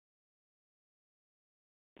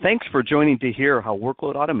Thanks for joining to hear how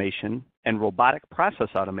Workload Automation and Robotic Process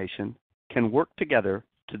Automation can work together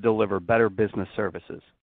to deliver better business services.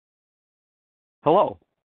 Hello,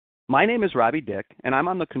 my name is Robbie Dick, and I'm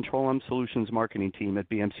on the Control M Solutions marketing team at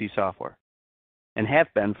BMC Software, and have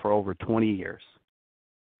been for over 20 years.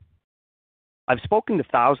 I've spoken to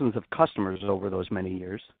thousands of customers over those many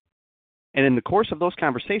years, and in the course of those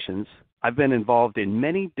conversations, I've been involved in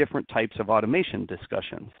many different types of automation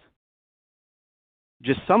discussions.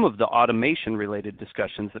 Just some of the automation-related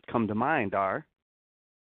discussions that come to mind are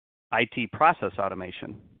IT process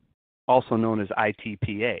automation, also known as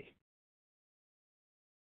ITPA,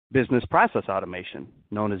 business process automation,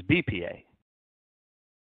 known as BPA,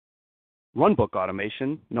 runbook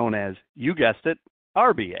automation, known as, you guessed it,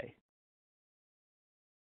 RBA,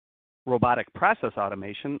 robotic process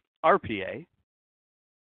automation, RPA,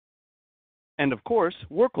 and of course,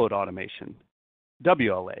 workload automation,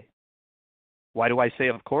 WLA. Why do I say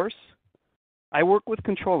of course? I work with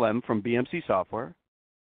Control M from BMC Software,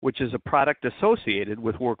 which is a product associated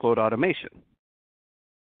with Workload Automation.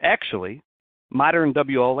 Actually, modern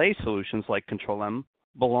WLA solutions like Control M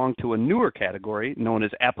belong to a newer category known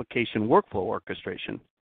as Application Workflow Orchestration.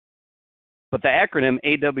 But the acronym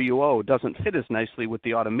AWO doesn't fit as nicely with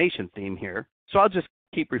the automation theme here, so I'll just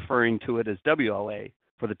keep referring to it as WLA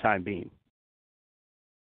for the time being.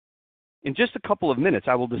 In just a couple of minutes,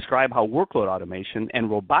 I will describe how workload automation and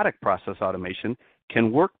robotic process automation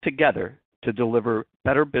can work together to deliver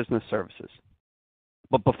better business services.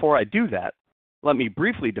 But before I do that, let me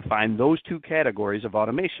briefly define those two categories of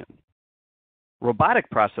automation. Robotic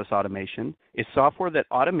process automation is software that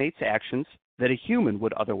automates actions that a human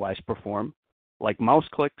would otherwise perform, like mouse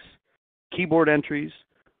clicks, keyboard entries,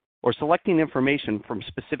 or selecting information from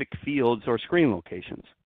specific fields or screen locations.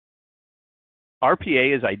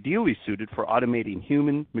 RPA is ideally suited for automating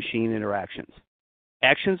human-machine interactions,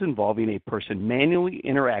 actions involving a person manually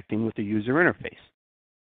interacting with the user interface.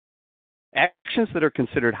 Actions that are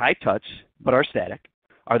considered high-touch but are static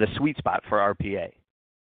are the sweet spot for RPA.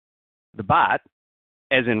 The bot,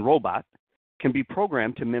 as in robot, can be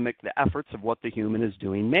programmed to mimic the efforts of what the human is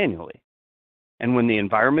doing manually. And when the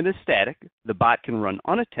environment is static, the bot can run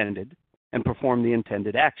unattended and perform the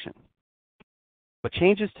intended action. But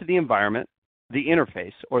changes to the environment, the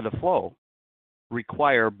interface, or the flow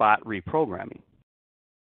require bot reprogramming.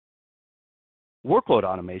 Workload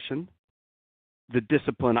automation, the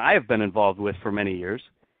discipline I have been involved with for many years,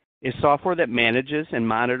 is software that manages and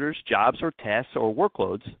monitors jobs or tasks or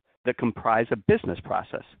workloads that comprise a business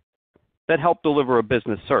process that help deliver a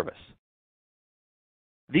business service.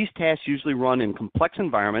 These tasks usually run in complex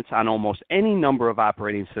environments on almost any number of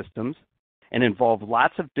operating systems and involve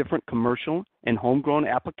lots of different commercial and homegrown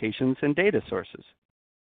applications and data sources.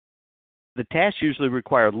 The tasks usually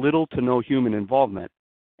require little to no human involvement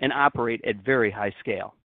and operate at very high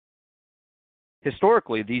scale.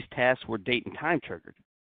 Historically, these tasks were date and time triggered,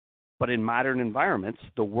 but in modern environments,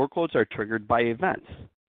 the workloads are triggered by events.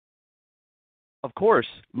 Of course,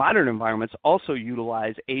 modern environments also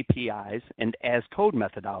utilize APIs and as-code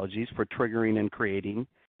methodologies for triggering and creating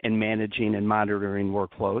and managing and monitoring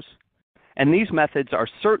workflows. And these methods are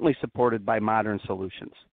certainly supported by modern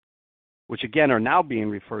solutions, which again are now being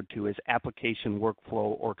referred to as application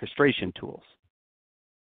workflow orchestration tools.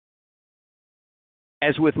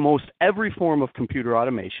 As with most every form of computer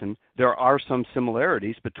automation, there are some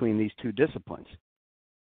similarities between these two disciplines.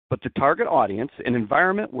 But the target audience and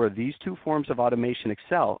environment where these two forms of automation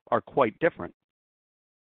excel are quite different.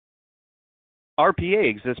 RPA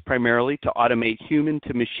exists primarily to automate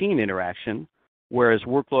human-to-machine interaction, whereas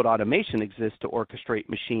workload automation exists to orchestrate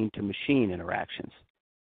machine-to-machine interactions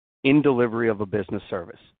in delivery of a business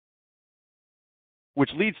service.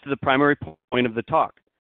 Which leads to the primary point of the talk.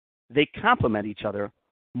 They complement each other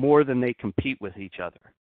more than they compete with each other.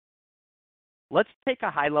 Let's take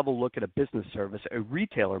a high-level look at a business service a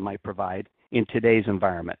retailer might provide in today's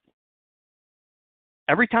environment.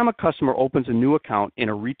 Every time a customer opens a new account in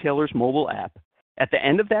a retailer's mobile app, at the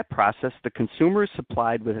end of that process, the consumer is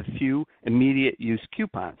supplied with a few immediate use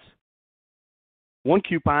coupons. One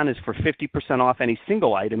coupon is for 50% off any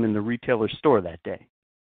single item in the retailer's store that day.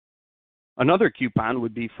 Another coupon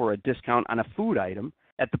would be for a discount on a food item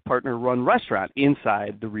at the partner-run restaurant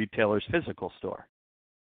inside the retailer's physical store.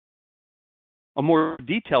 A more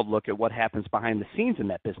detailed look at what happens behind the scenes in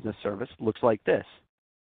that business service looks like this.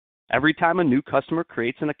 Every time a new customer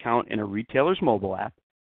creates an account in a retailer's mobile app,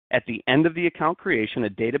 at the end of the account creation, a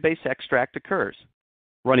database extract occurs,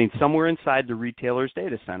 running somewhere inside the retailer's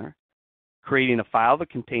data center, creating a file that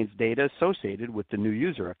contains data associated with the new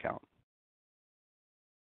user account.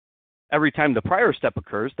 Every time the prior step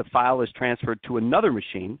occurs, the file is transferred to another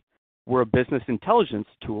machine where a business intelligence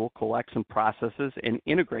tool collects and processes and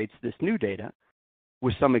integrates this new data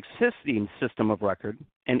with some existing system of record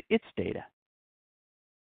and its data.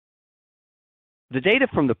 The data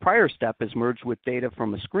from the prior step is merged with data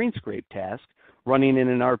from a screen scrape task running in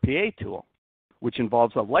an RPA tool, which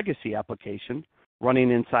involves a legacy application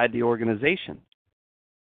running inside the organization,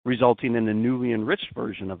 resulting in a newly enriched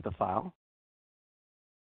version of the file.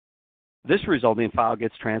 This resulting file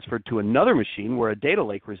gets transferred to another machine where a data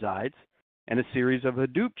lake resides and a series of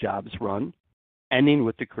Hadoop jobs run, ending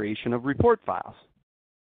with the creation of report files.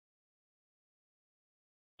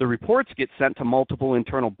 The reports get sent to multiple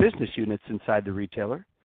internal business units inside the retailer,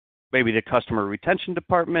 maybe the customer retention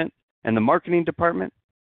department and the marketing department,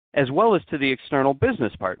 as well as to the external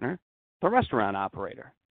business partner, the restaurant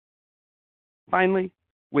operator. Finally,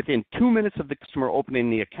 within 2 minutes of the customer opening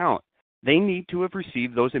the account, they need to have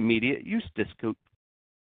received those immediate use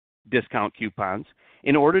discount coupons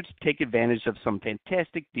in order to take advantage of some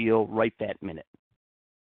fantastic deal right that minute.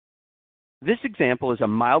 This example is a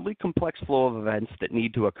mildly complex flow of events that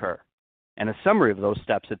need to occur, and a summary of those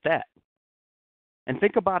steps at that. And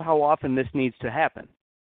think about how often this needs to happen.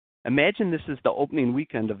 Imagine this is the opening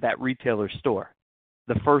weekend of that retailer's store,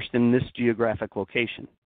 the first in this geographic location,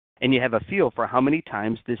 and you have a feel for how many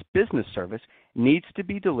times this business service needs to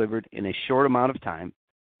be delivered in a short amount of time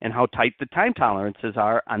and how tight the time tolerances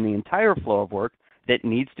are on the entire flow of work that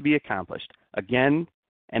needs to be accomplished again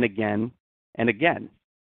and again and again.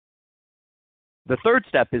 The third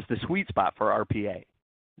step is the sweet spot for RPA.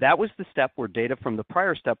 That was the step where data from the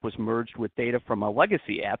prior step was merged with data from a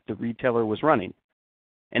legacy app the retailer was running,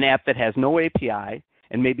 an app that has no API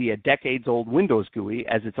and maybe a decades-old Windows GUI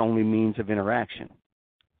as its only means of interaction.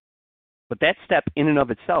 But that step in and of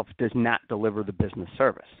itself does not deliver the business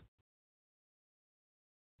service.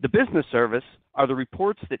 The business service are the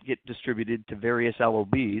reports that get distributed to various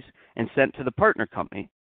LOBs and sent to the partner company,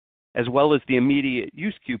 as well as the immediate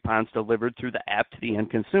use coupons delivered through the app to the end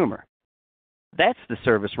consumer. That's the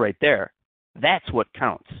service right there. That's what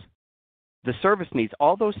counts. The service needs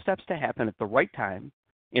all those steps to happen at the right time,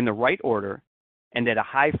 in the right order, and at a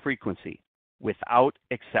high frequency, without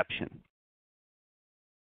exception.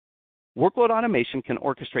 Workload automation can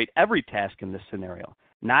orchestrate every task in this scenario,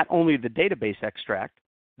 not only the database extract,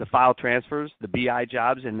 the file transfers, the BI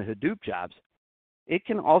jobs, and the Hadoop jobs. It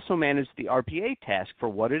can also manage the RPA task for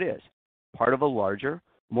what it is, part of a larger,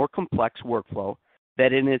 more complex workflow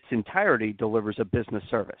that in its entirety delivers a business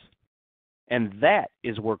service. And that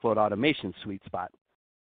is Workload Automation's sweet spot,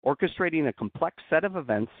 orchestrating a complex set of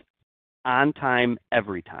events on time,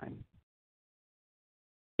 every time.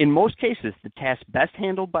 In most cases, the tasks best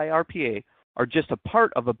handled by RPA are just a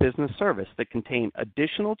part of a business service that contain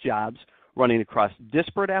additional jobs running across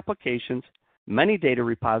disparate applications, many data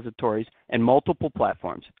repositories, and multiple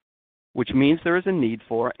platforms, which means there is a need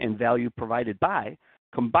for and value provided by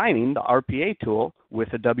combining the RPA tool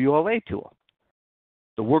with a WLA tool.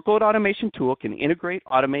 The Workload Automation tool can integrate,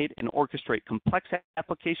 automate, and orchestrate complex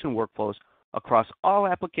application workflows across all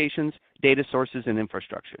applications, data sources, and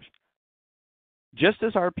infrastructures. Just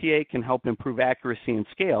as RPA can help improve accuracy and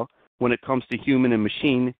scale when it comes to human and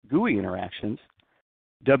machine GUI interactions,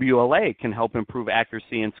 WLA can help improve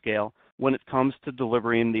accuracy and scale when it comes to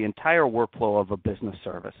delivering the entire workflow of a business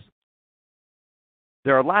service.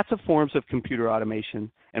 There are lots of forms of computer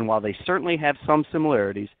automation, and while they certainly have some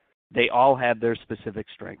similarities, they all have their specific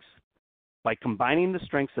strengths. By combining the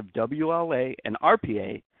strengths of WLA and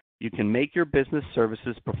RPA, you can make your business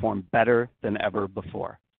services perform better than ever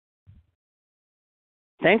before.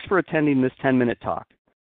 Thanks for attending this 10-minute talk.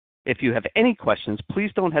 If you have any questions,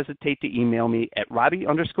 please don't hesitate to email me at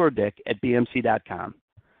robbie_dick@bmc.com.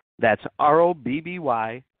 That's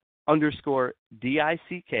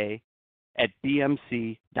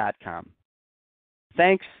ROBBY_DICK@bmc.com.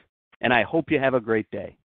 Thanks, and I hope you have a great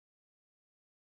day.